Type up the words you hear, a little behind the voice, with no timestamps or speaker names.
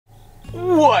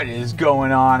What is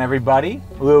going on, everybody?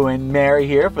 Lou and Mary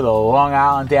here for the Long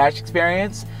Island Dash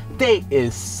Experience. Date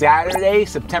is Saturday,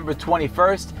 September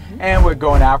 21st, and we're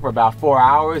going out for about 4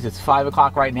 hours. It's 5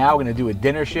 o'clock right now. We're going to do a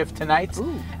dinner shift tonight.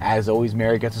 Ooh. As always,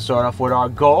 Mary gets to start off with our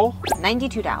goal.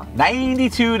 $92.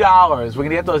 $92. We're going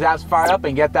to get those apps fired up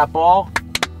and get that ball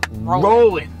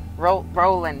rolling.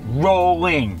 Rolling.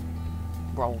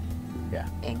 Roll. Yeah.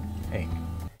 Ing.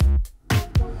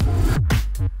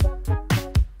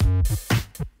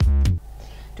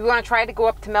 Do we want to try to go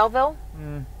up to Melville?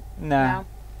 Nah.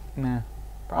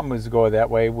 Problem is to go that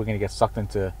way. We're going to get sucked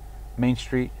into Main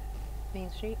Street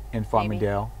in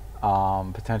Farmingdale.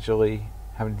 Potentially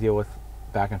having to deal with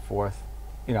back and forth.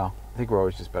 You know, I think we're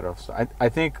always just better off. I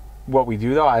think what we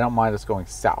do, though, I don't mind us going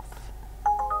south.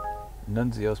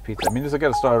 Nunzio's Pizza. I mean, just got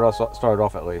to start it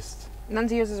off at least.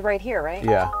 Nunzio's is right here, right?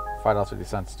 Yeah. $5.50,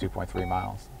 2.3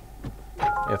 miles.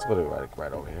 Yeah, it's literally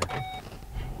right over here.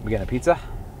 We getting a pizza?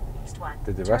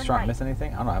 Did the restaurant miss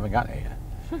anything? I don't know. I haven't gotten it yet.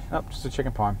 Nope, just a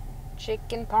chicken parm.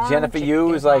 Chicken parm. Jennifer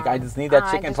Yu is like, I just need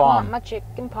that chicken parm. I just want my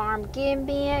chicken parm. Give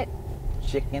me it.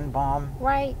 Chicken parm.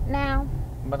 Right now.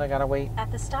 But I gotta wait.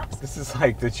 At the stops. This is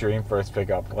like the dream first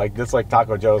pickup. Like this, like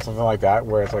Taco Joe, something like that,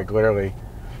 where it's like literally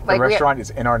the restaurant is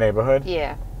in our neighborhood.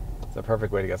 Yeah. It's a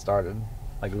perfect way to get started.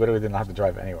 Like literally didn't have to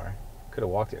drive anywhere. Could have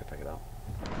walked here to pick it up.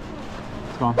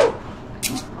 Let's go on.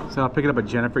 So I'll pick it up at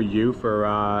Jennifer Yu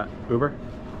for Uber.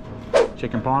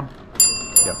 Chicken parm?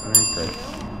 Yep, great.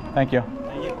 Thank you.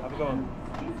 Thank you. Have a good one.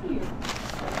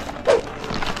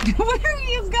 Where are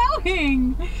you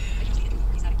going?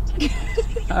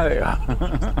 Oh, there you go.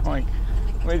 I'm like,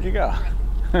 where'd you go?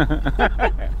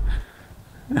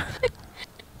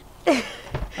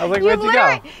 I was like, where'd you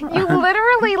go? You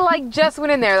literally like just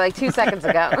went in there like 2 seconds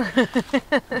ago.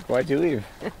 Why'd you leave?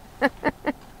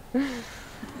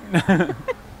 I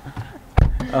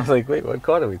was like, wait, what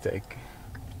car did we take?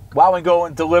 While we go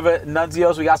and deliver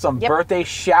Nunzio's, we got some birthday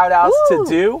shout-outs to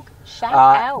do. Shout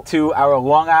out. To our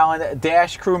Long Island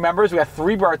Dash crew members. We got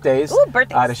 3 birthdays. Ooh,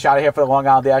 birthdays. To shout out here for the Long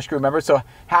Island Dash crew members. So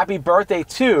happy birthday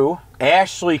to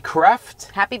Ashley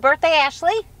Kreft. Happy birthday,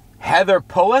 Ashley. Heather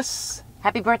Pullis.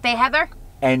 Happy birthday, Heather.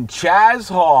 And Chaz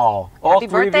Hall. All Happy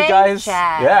 3 birthday, of you guys.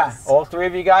 Chaz. Yeah, all 3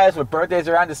 of you guys with birthdays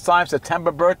around this time.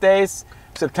 September birthdays.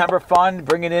 September fun.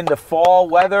 Bringing in the fall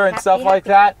weather and stuff like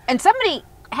that. And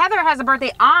Heather has a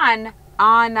birthday on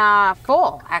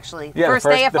fall, actually. Yeah, first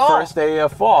day of fall. The first day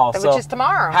of fall. Which is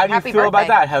tomorrow. How do you feel about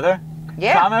that, Heather?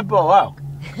 Yeah. Comment below.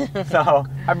 So,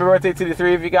 happy birthday to the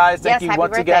 3 of you guys. Thank you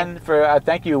once again for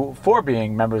thank you for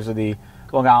being members of the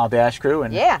Long Island Dash crew.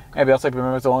 And anybody else like to be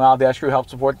members of the Long Island Dash crew, help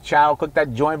support the channel. Click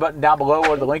that join button down below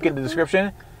or the link in the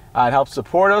description. It helps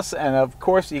support us. And of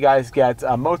course, you guys get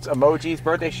emotes, emojis,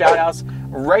 birthday shout outs,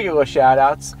 regular shout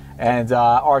outs, and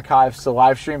archives to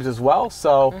live streams as well.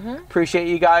 So appreciate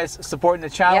you guys supporting the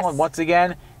channel. And once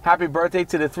again, happy birthday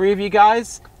to the 3 of you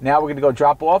guys. Now we're going to go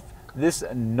drop off this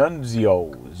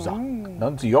Nunzio.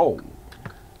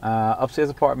 Upstairs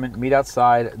apartment, meet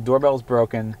outside. Doorbell's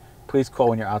broken. Please call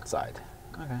when you're outside.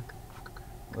 Okay.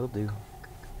 Will do.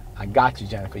 I got you,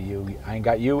 Jennifer Yu. I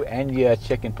got you and your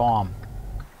chicken parm.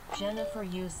 Jennifer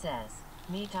Yu says,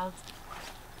 meet outside.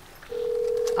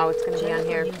 Oh, it's going to be on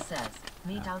here. Jennifer Yu says,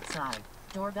 meet outside.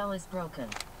 Doorbell is broken.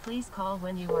 Please call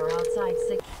when you are outside.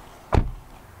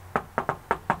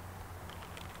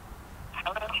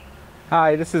 Hello?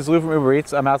 Hi, this is Lou from Uber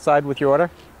Eats. I'm outside with your order.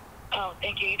 Oh,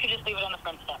 thank you. You could just leave it on the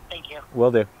front step. Thank you.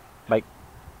 Will do. Bye.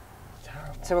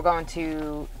 So we're going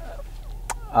to...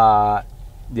 yeah,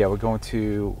 we're going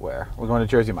to where? We're going to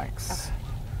Jersey Mike's. Okay.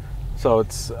 So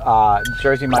it's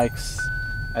Jersey Mike's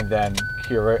and then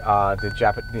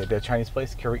the Chinese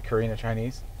place, Korean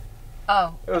Chinese.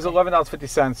 Oh. It was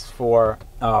 $11.50 for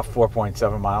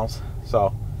 4.7 miles.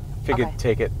 So figured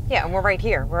take it. Yeah, and we're right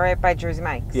here. We're right by Jersey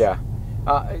Mike's. Yeah.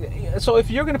 So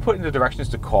if you're going to put in the directions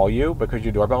to call you because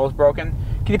your doorbell was broken,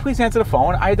 can you please answer the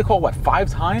phone? I had to call, what, 5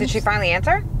 times? Did she finally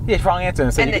answer? Yeah, she finally answered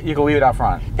and said you can leave it out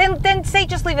front. Then say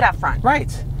just leave it out front.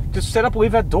 Right. Just set up,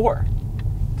 leave that door.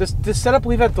 Just set up,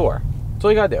 leave that door. That's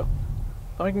all you got to do.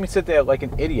 Don't make me sit there like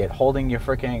an idiot holding your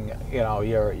freaking,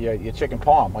 your chicken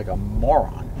palm like a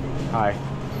moron. Hi.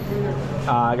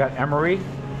 I got Emery.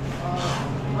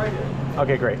 Right here.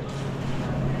 Okay, great.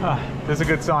 This is a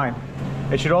good sign.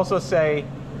 It should also say,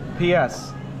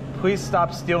 P.S. Please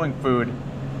stop stealing food.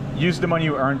 Use the money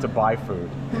you earn to buy food.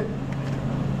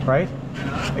 Right?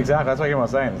 Exactly. That's what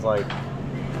everyone's saying. It's like,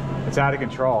 it's out of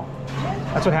control.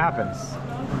 That's what happens.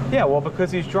 Yeah, well,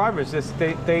 because these drivers,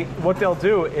 what they'll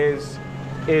do is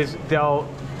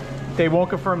they won't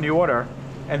confirm the order,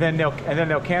 and then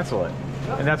they'll cancel it.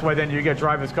 And that's why then you get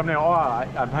drivers coming in, oh,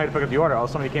 I'm hired to pick up the order. Oh,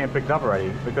 somebody came and picked it up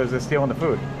already because they're stealing the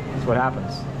food. That's what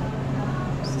happens.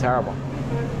 It's terrible.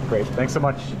 Great. Thanks so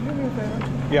much. Could you do me a favor?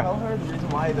 Yeah. Tell her the reason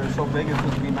why they're so big is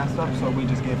because we messed up, so we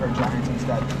just gave her giants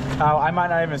instead. I might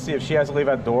not even see if she has to leave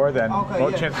at the door, then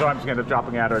Okay, chances are I'm just going to end up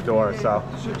dropping it at her door. So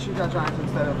She got giants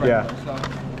instead of regular,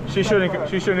 so. She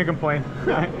shouldn't complain.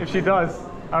 If she does,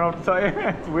 I don't know what to tell you.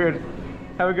 It's weird.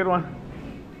 Have a good one.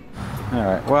 All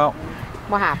right. Well.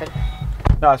 What happened?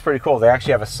 No, it's pretty cool. They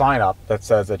actually have a sign up that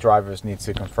says that drivers need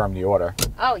to confirm the order.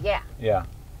 Oh yeah. Yeah.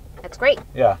 That's great.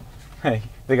 Yeah. Hey,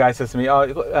 the guy says to me,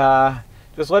 "Oh,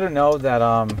 just let her know that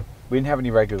we didn't have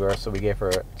any regulars, so we gave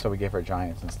her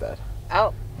giants instead."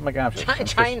 Oh. I'm like, I'm sure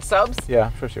Giant subs. Yeah,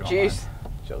 I'm sure she won't. Jeez.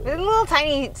 She'll eat With a it. little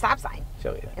tiny stop sign.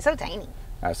 She'll eat it. It's so tiny. All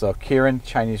right, so Kieran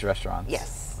Chinese restaurants.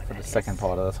 Yes. For the second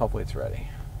part of this, hopefully it's ready.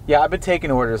 Yeah, I've been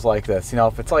taking orders like this. You know,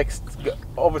 if it's like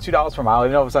over $2 per mile,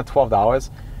 even though it's not $12,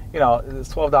 you know,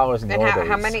 it's $12 in the old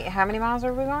days. How many miles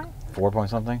are we going? 4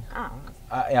 point something. Oh.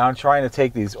 I'm trying to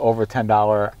take these over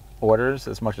 $10 orders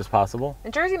as much as possible.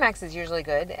 The Jersey Mex is usually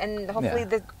good, and hopefully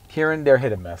Here and there,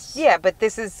 hit and miss. Yeah, but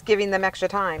this is giving them extra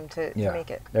time to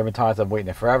make it. There have been times I'm waiting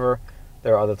it forever.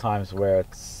 There are other times where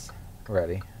it's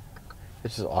ready.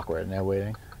 It's just awkward and they're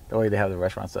waiting. The way they have the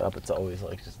restaurant set up, it's always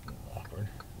like just awkward.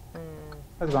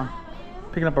 How's it going?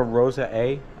 Picking up a Rosa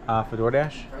A for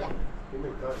DoorDash? Yeah.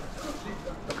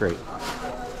 Great.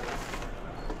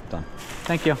 Done.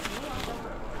 Thank you.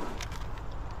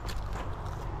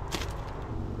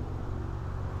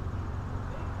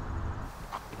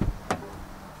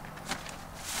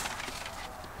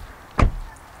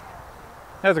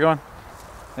 How's it going?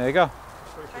 There you go.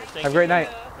 Have a great night.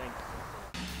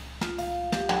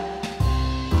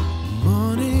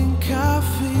 Morning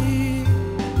coffee,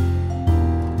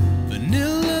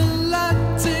 vanilla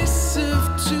latte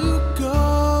served to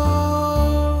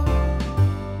go.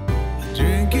 I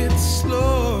drink it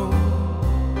slow.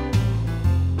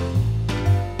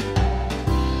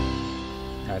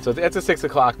 All right, so it's at 6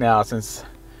 o'clock now since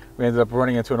we ended up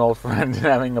running into an old friend and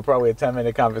having probably a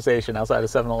 10-minute conversation outside of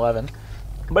 7-Eleven.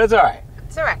 But it's all right.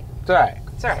 It's all right. It's all right.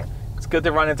 It's all right. It's good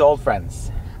to run into old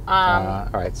friends. All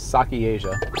right, Sake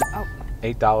Asia. Oh.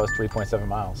 $8, 3.7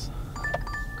 miles.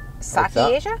 Sake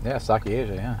Asia? Yeah, Sake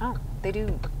Asia, yeah. Oh, they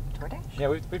do DoorDash? Yeah,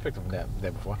 we picked them from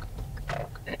there before. All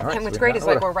right, And what's so great is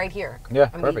like we're right here. Yeah,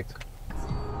 perfect.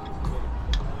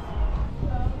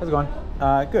 How's it going?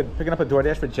 Good. Picking up a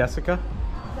DoorDash for Jessica.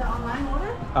 The online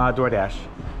order? DoorDash.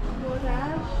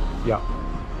 DoorDash? Yeah.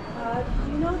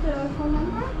 Do you know the phone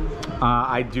number?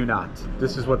 I do not.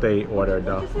 This is what they ordered,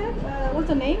 though. What you said? What's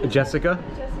the name? Jessica?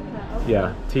 Jessica. Okay.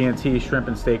 Yeah. TNT shrimp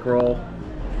and steak roll.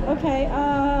 Okay.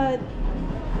 A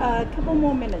couple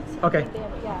more minutes. Okay.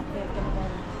 Yeah.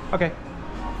 Okay.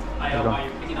 Are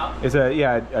you picking up? Is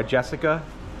a Jessica?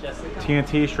 Jessica?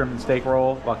 TNT shrimp and steak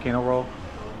roll, volcano roll.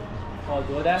 Oh,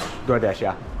 DoorDash? DoorDash,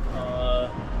 yeah.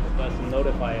 Let's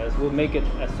notify us. We'll make it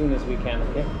as soon as we can,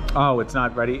 okay? Oh, it's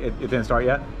not ready? It didn't start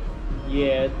yet?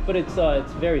 Yeah, but it's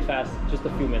very fast, just a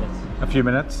few minutes. A few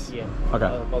minutes? Yeah. Okay.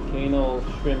 Volcano,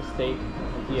 shrimp, steak,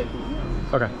 and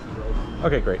TNT. Okay.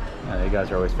 Okay, great. Yeah, you guys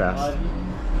are always fast.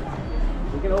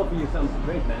 We can offer you some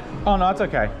drink, man. Oh, no, it's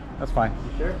okay. That's fine.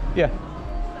 You sure? Yeah.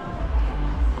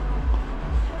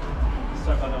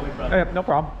 Sorry about that, wait, brother. Yeah, no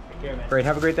problem. Take care, man. Great.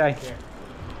 Have a great day. Take care.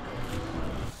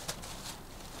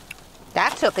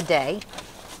 That took a day.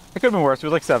 It could have been worse. It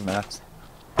was like 7 minutes.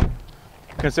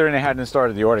 Considering they hadn't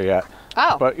started the order yet.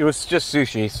 Oh. But it was just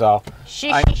sushi, so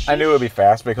I knew it would be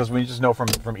fast because we just know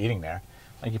from eating there.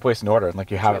 Like you place an order and like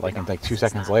you have it like in like 2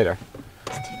 seconds later.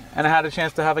 And I had a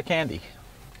chance to have a candy.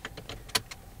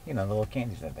 You know, the little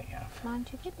candies that they have. Why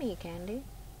don't you give me a candy?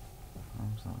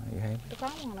 I'm sorry, you hate me? If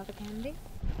I want a candy.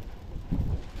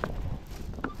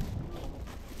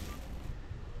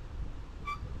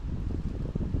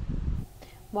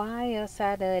 Why a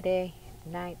Saturday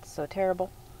night so terrible?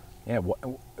 Yeah,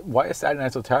 why is Saturday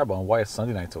night so terrible and why is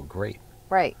Sunday night so great?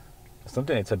 Right.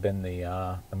 Sunday nights have been the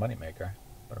moneymaker,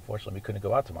 but unfortunately we couldn't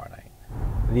go out tomorrow night.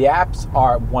 The apps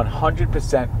are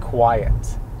 100%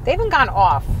 quiet. They haven't gone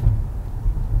off.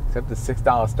 Except the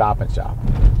 $6 Stop and Shop.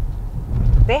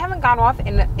 They haven't gone off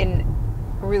in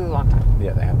a really long time.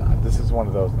 Yeah, they have not. This is one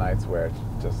of those nights where it's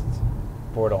just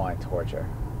borderline torture.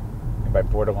 And by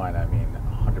borderline, I mean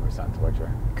 100% torture.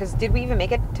 Because did we even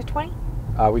make it to 20?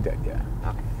 We did, yeah.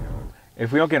 Okay.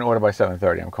 If we don't get an order by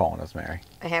 7:30, I'm calling us, Mary.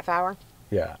 A half hour?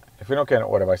 Yeah. If we don't get an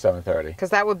order by 7:30. Because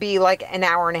that would be like an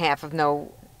hour and a half of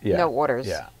no orders.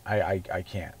 Yeah, I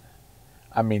can't.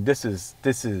 I mean, this is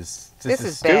bad.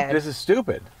 This is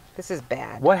stupid. This is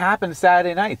bad. What happened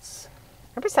Saturday nights?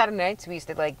 Remember Saturday nights we used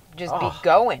to like just be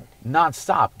going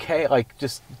non-stop. Like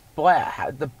just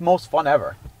blah, the most fun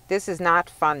ever. This is not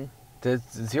fun. There's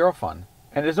zero fun,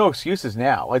 and there's no excuses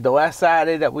now. Like the last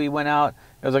Saturday that we went out,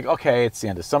 it was like, okay, it's the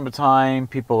end of summertime.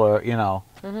 People are, No,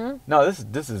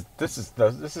 this is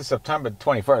September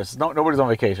 21st. Nobody's on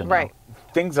vacation now. Right.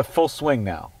 Things are full swing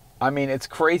now. I mean, it's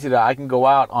crazy that I can go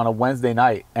out on a Wednesday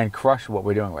night and crush what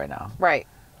we're doing right now. Right.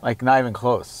 Like not even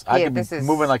close. I can be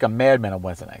moving like a madman on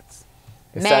Wednesday nights.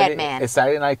 Is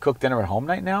Saturday night cook dinner at home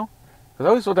night now? Because I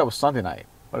always thought that was Sunday night,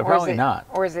 but apparently not.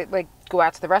 Or is it like go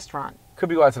out to the restaurant? Could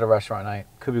be go out to the restaurant night.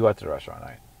 Could be go out to the restaurant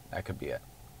night. That could be it.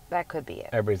 That could be it.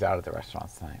 Everybody's out at the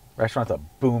restaurants tonight. Restaurants are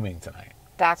booming tonight.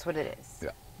 That's what it is.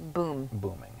 Yeah. Boom.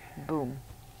 Booming. Boom.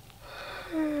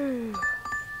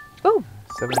 Boom.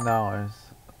 $7,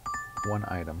 one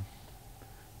item.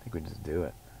 I think we just do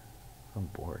it. I'm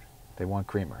bored. They want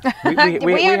creamer. We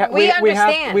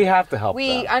understand. We have to help them.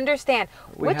 We understand.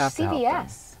 Which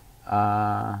CVS?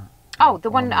 The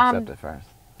one. Accept it first.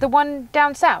 The one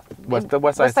down south. The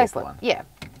West Islip one. Yeah.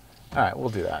 All right, we'll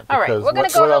do that. All right, we're going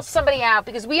to go help somebody out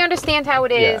because we understand how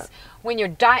it is when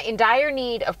you're in dire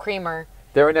need of creamer.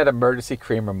 They're in that emergency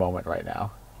creamer moment right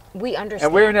now. We understand.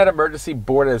 And we're in that emergency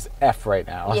bored as F right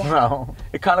now. Yeah. So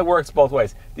it kind of works both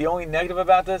ways. The only negative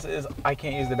about this is I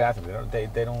can't use the bathroom. They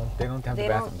don't have the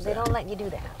bathrooms. They don't let you do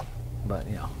that. But,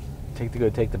 take the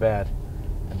good, take the bad.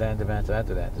 And then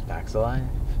after that, the facts of life.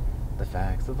 The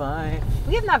facts of life.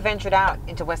 We have not ventured out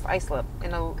into West Islip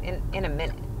in a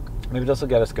minute. Maybe this will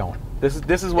get us going. This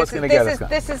is what's going to get us going.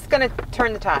 This is going to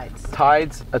turn the tides.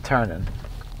 Tides are turning.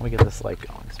 Let me get this light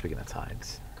going. Speaking of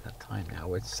tides, that time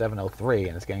now. It's 7:03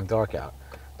 and it's getting dark out.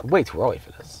 It's way too early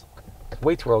for this.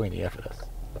 Way too early in the year for this.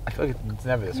 I feel like it's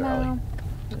never this early.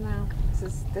 No.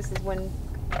 This is when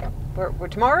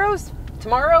tomorrow is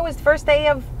the first day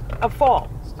of fall,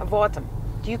 of autumn.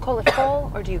 Do you call it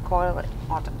fall or do you call it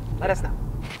autumn? Let us know.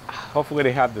 Hopefully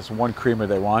they have this one creamer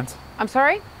they want. I'm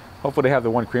sorry? Hopefully they have the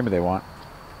one creamer they want.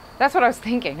 That's what I was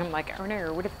thinking. I'm like, oh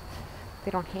no, what if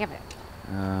they don't have it?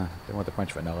 They want the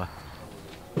French vanilla.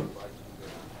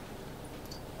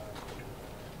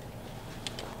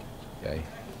 Yay.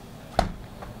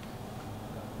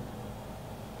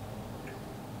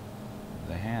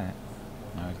 They had it.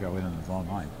 Now he's got to wait in this long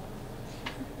line.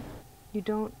 You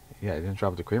don't? Yeah, they didn't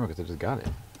drop the creamer because they just got it.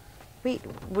 Wait,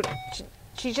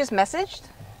 she just messaged?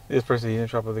 This person, he didn't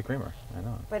drop the creamer. I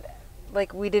know. But,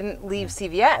 like, we didn't leave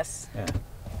CVS. Yeah.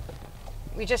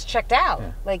 We just checked out.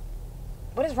 Yeah. Like,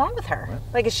 what is wrong with her? What?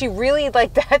 Like, is she really,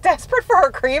 like, that desperate for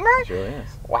her creamer? She really is.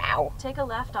 Wow. Take a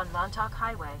left on Montauk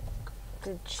Highway.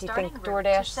 Did she Starting think route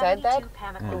DoorDash said that?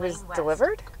 It was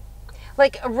delivered?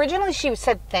 Like, originally she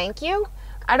said thank you.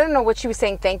 I don't know what she was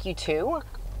saying thank you to.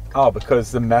 Oh,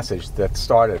 because the message that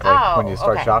started when you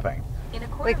start shopping. In a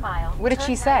quarter mile. What did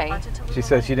she say? She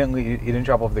said you didn't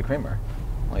drop off the creamer.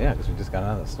 Well, yeah, because we just got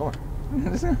out of the store.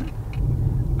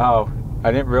 Oh,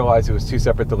 I didn't realize it was two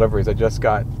separate deliveries. I just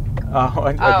got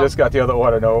I just got the other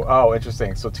order. No, oh,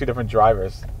 interesting. So two different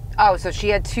drivers. Oh, so she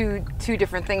had two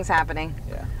different things happening.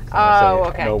 Yeah. Oh,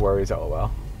 okay. No worries. Oh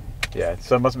well. Yeah.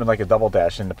 So it must have been like a double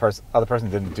dash, and the other person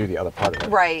didn't do the other part of it.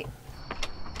 Right.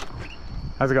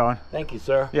 How's it going? Thank you,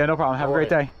 sir. Yeah, no problem. Have a great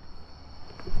day.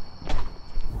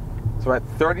 So we're at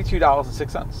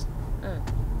 $32.06.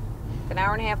 An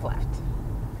hour and a half left.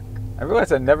 I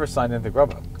realized I never signed into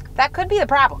Grubhub. That could be the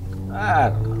problem. I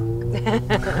don't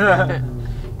know.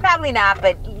 Probably not,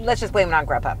 but let's just blame it on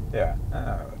Grubhub. Yeah.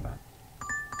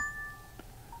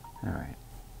 All right.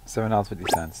 $7.50,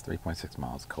 3.6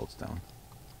 miles, Cold Stone.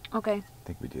 Okay. I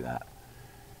think we do that.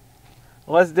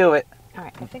 Let's do it. All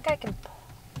right. I think I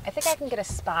can get a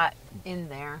spot in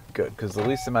there. Good, because the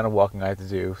least amount of walking I have to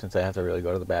do, since I have to really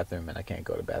go to the bathroom, and I can't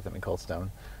go to the bathroom in Cold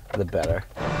Stone, the better.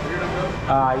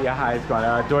 Yeah, hi, it's going.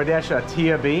 DoorDash,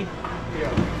 TIA.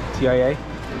 TIA.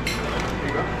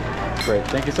 Great,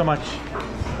 thank you so much.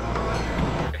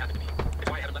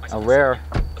 A rare.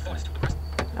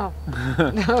 Oh.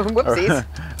 Whoopsies.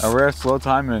 A rare slow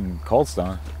time in Cold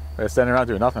Stone. They're standing around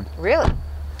doing nothing. Really?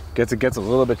 It gets a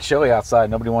little bit chilly outside.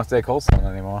 Nobody wants to stay at Cold Stone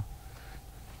anymore.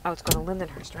 Oh, it's going to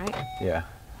Lindenhurst, right? Yeah.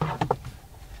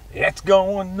 It's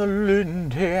going to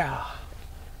Lindenhurst.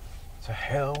 To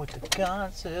hell with the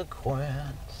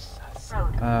consequence. All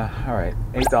right.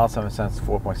 $8.07,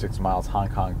 4.6 miles, Hong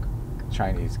Kong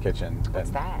Chinese kitchen.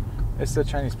 What's that? It's a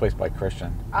Chinese place by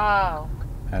Christian. Oh.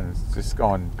 And it's just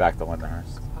going back to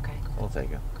Lindenhurst. Okay. We'll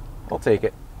take it. We'll take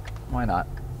it. Why not?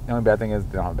 The only bad thing is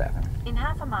they don't have a bathroom. In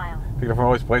half a mile. Pick up from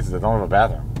all these places that don't have a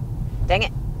bathroom. Dang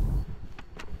it.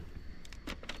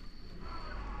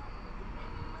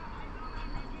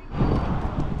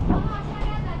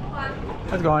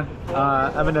 How's it going? I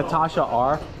have a Natasha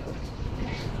R.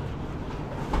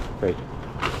 Great.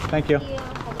 Thank you.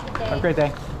 Have a great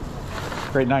day.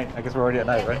 Great night. I guess we're already at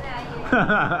night, right?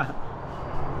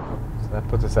 So that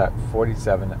puts us at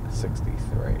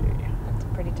 47.63. That's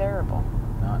pretty terrible.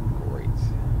 Not great.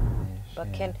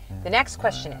 But the next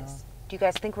question is, do you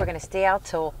guys think we're going to stay out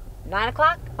till 9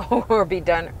 o'clock or be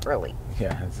done early?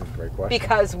 Yeah, that's a great question.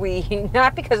 Because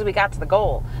not because we got to the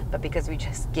goal, but because we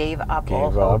just gave up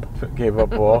all hope. Gave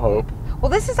up all hope.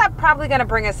 Well, this is probably going to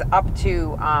bring us up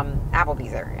to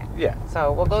Applebee's area. Yeah.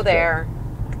 So we'll go there.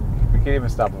 We can't even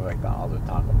stop at McDonald's or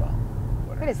Taco Bell.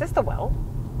 Wait, is this the well?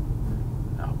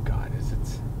 Oh, God, is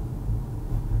it?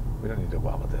 We don't need a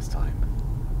well at this time.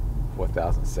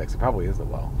 4006. It probably is the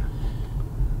well.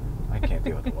 I can't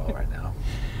deal with the well right now.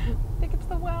 I think it's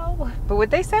the well. But what'd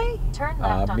they say? Turn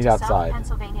left onto meet outside. South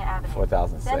Pennsylvania Avenue.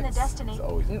 4006. Then the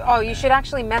destination. Oh, you should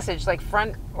actually message like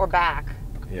front or back.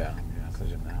 Yeah,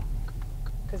 message him now.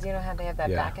 Because you know how they have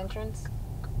that back entrance?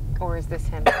 Or is this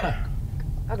him?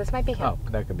 Oh, this might be him. Oh,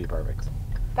 that could be perfect.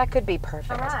 That could be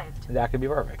perfect. Arrived. That could be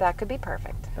perfect. That could be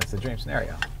perfect. That's the dream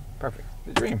scenario. Perfect.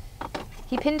 The dream.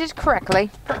 He pinned it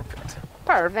correctly. Perfect.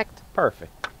 Perfect.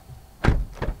 Perfect.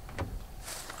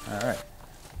 All right.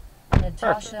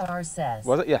 Natasha R says.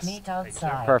 Was it? Yes. Meet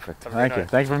outside. Perfect. Thank you.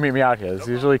 Thanks for meeting me out here. It's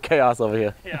usually chaos over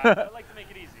here. Yeah, I like to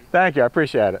make it easy. Thank you. I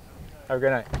appreciate it. Have a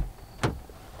good night. All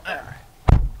right.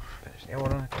 Finish the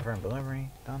order. Confirm delivery.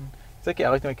 Done. It's like, yeah,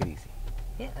 I like to make it easy.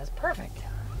 Yeah, that's perfect.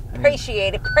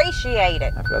 Appreciate it. Appreciate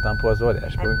it. I forgot to unpause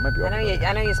Doordash, but we might be over.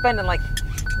 I know you're spending like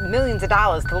millions of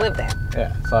dollars to live there.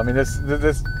 Yeah. So I mean, this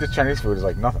Chinese food is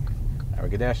like nothing. All right, we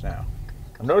can dash now.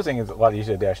 I'm noticing it's a lot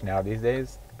easier to dash now these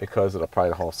days because of the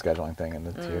whole scheduling thing and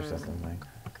the tier system thing.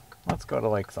 Let's go to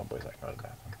like someplace I can go to the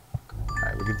bathroom. All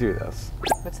right, we could do this.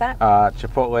 What's that?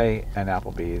 Chipotle and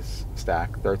Applebee's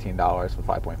stack $13 for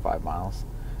 5.5 miles,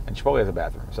 and Chipotle has a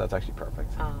bathroom, so that's actually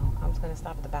perfect. Oh, I was gonna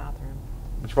stop at the bathroom.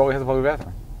 But Chipotle has a public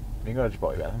bathroom. You can go to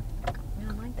Chipotle bathroom. I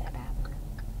don't like that bathroom.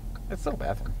 It's still a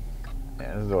bathroom.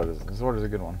 Yeah, this order's a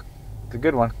good one. It's a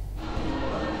good one.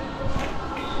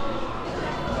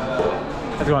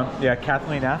 How's it going? Yeah,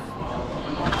 Kathleen F.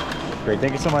 Great,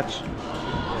 thank you so much.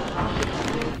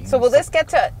 So will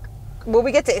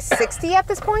we get to 60 at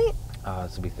this point?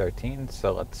 This will be 13,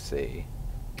 so let's see.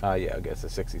 Yeah, I guess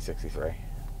it's 60, 63. All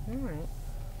right.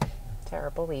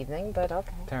 Terrible evening, but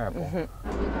okay. Terrible.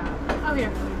 Oh,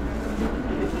 here.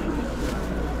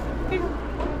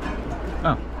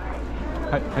 Oh.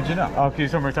 How'd you know? Oh, because you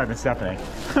told me we're talking to Stephanie.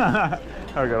 Have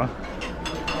a good one.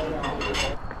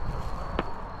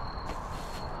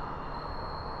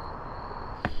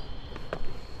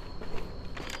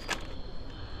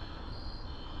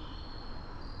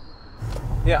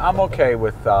 Yeah, I'm okay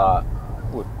with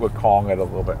calling it a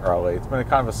little bit early. It's been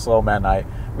kind of a slow man night.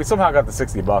 We somehow got the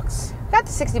 $60. Got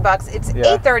the $60. It's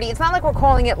 8:30. It's not like we're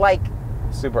calling it like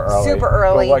super early. Super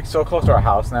early. But like so close to our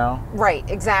house now. Right,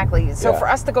 exactly. So for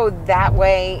us to go that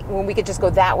way, when we could just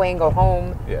go that way and go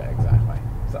home. Yeah, exactly.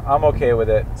 So I'm okay with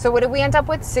it. So what did we end up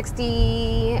with?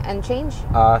 60 and change?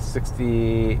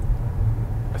 63.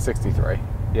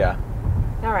 Yeah.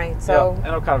 All right, so. Yeah,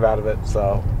 and I'm kind of out of it,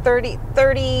 so.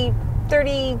 33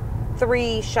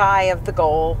 shy of the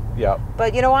goal. Yep.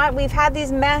 But you know what? We've had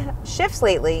these meh shifts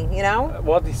lately, you know?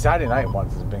 Well, these Saturday night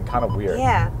ones has been kind of weird.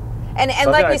 Yeah. And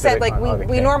like we said, like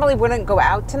we normally wouldn't go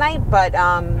out tonight, but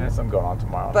there's something going on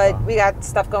tomorrow. But we got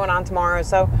stuff going on tomorrow,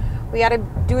 so we got to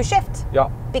do a shift.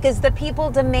 Yep. Because the people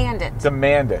demand it.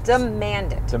 Demand it.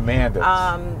 Demand it. Demand it.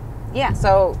 Yeah.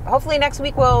 So hopefully next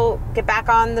week we'll get back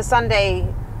on the Sunday.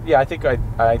 Yeah, I think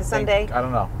Sunday. I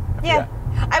don't know. Yeah.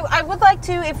 I would like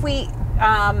to, if we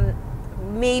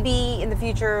maybe in the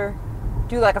future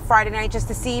do like a Friday night just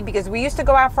to see, because we used to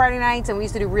go out Friday nights and we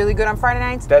used to do really good on Friday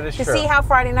nights. That is true. To see how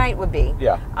Friday night would be.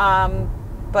 Yeah.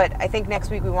 But I think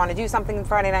next week we want to do something on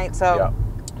Friday night, so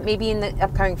maybe in the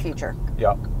upcoming future.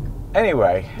 Yep.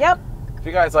 Anyway. Yep. If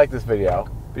you guys like this video,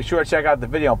 be sure to check out the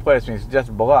video and playlist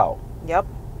suggested below. Yep.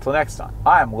 Till next time,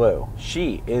 I'm Lou.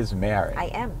 She is Mary. I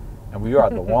am. And we are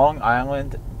the Long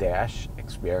Island Dash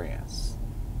Experience.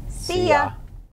 See ya.